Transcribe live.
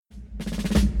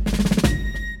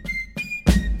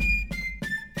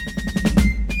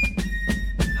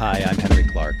Hi, I'm Henry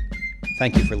Clark.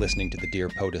 Thank you for listening to the Dear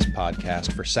POTUS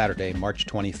podcast for Saturday, March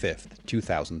 25th,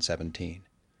 2017.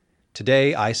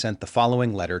 Today, I sent the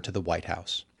following letter to the White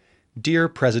House. Dear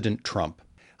President Trump,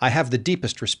 I have the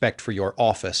deepest respect for your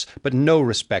office, but no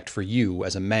respect for you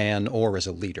as a man or as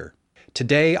a leader.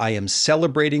 Today, I am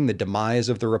celebrating the demise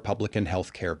of the Republican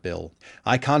health care bill.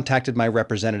 I contacted my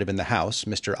representative in the House,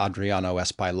 Mr. Adriano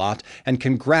Espaillat, and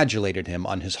congratulated him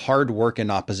on his hard work in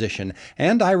opposition,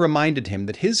 and I reminded him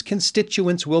that his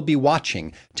constituents will be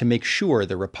watching to make sure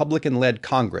the Republican-led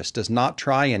Congress does not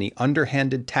try any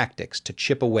underhanded tactics to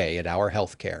chip away at our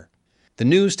health care. The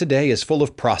news today is full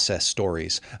of process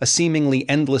stories, a seemingly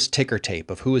endless ticker tape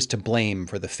of who is to blame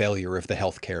for the failure of the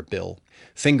health care bill.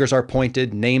 Fingers are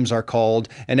pointed, names are called,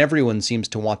 and everyone seems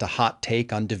to want a hot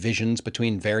take on divisions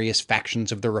between various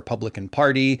factions of the Republican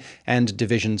Party and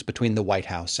divisions between the White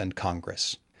House and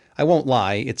Congress. I won't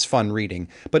lie, it's fun reading,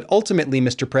 but ultimately,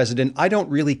 Mr. President, I don't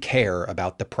really care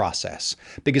about the process,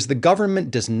 because the government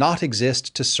does not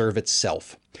exist to serve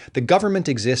itself. The government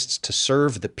exists to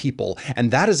serve the people,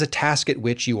 and that is a task at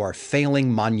which you are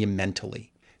failing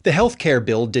monumentally. The health care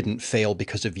bill didn't fail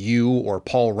because of you or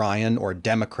Paul Ryan or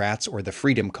Democrats or the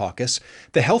Freedom Caucus.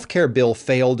 The health care bill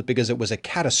failed because it was a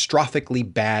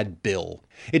catastrophically bad bill.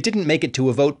 It didn't make it to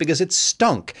a vote because it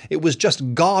stunk. It was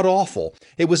just god-awful.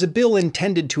 It was a bill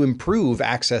intended to improve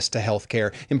access to health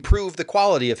care, improve the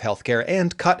quality of health care,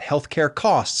 and cut health care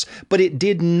costs. But it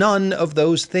did none of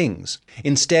those things.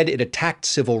 Instead, it attacked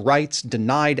civil rights,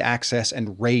 denied access,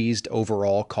 and raised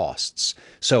overall costs.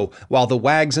 So, while the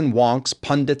wags and wonks,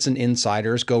 pundits and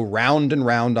insiders go round and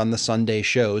round on the Sunday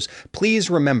shows,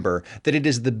 please remember that it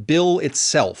is the bill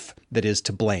itself that is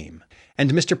to blame.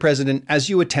 And Mr. President, as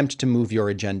you attempt to move your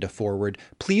agenda forward,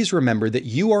 please remember that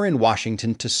you are in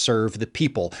Washington to serve the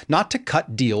people, not to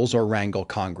cut deals or wrangle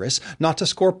Congress, not to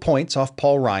score points off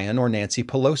Paul Ryan or Nancy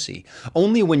Pelosi.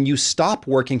 Only when you stop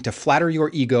working to flatter your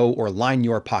ego or line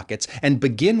your pockets and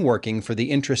begin working for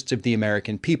the interests of the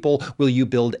American people will you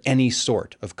build any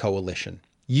sort of coalition.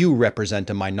 You represent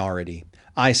a minority.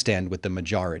 I stand with the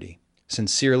majority.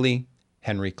 Sincerely,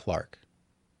 Henry Clark.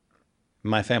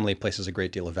 My family places a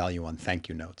great deal of value on thank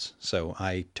you notes, so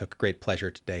I took great pleasure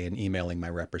today in emailing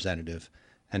my representative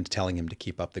and telling him to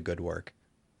keep up the good work.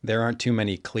 There aren't too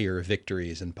many clear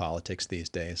victories in politics these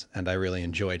days, and I really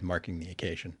enjoyed marking the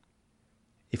occasion.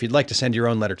 If you'd like to send your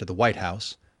own letter to the White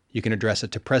House, you can address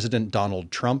it to President Donald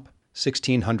Trump,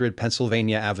 1600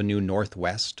 Pennsylvania Avenue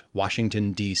Northwest,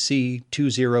 Washington, D.C.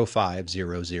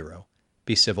 20500.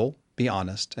 Be civil, be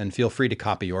honest, and feel free to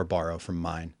copy or borrow from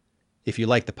mine. If you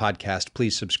like the podcast,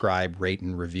 please subscribe, rate,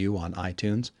 and review on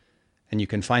iTunes. And you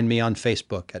can find me on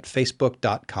Facebook at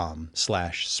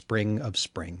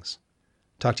facebook.com/springofsprings.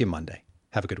 Talk to you Monday.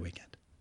 Have a good weekend.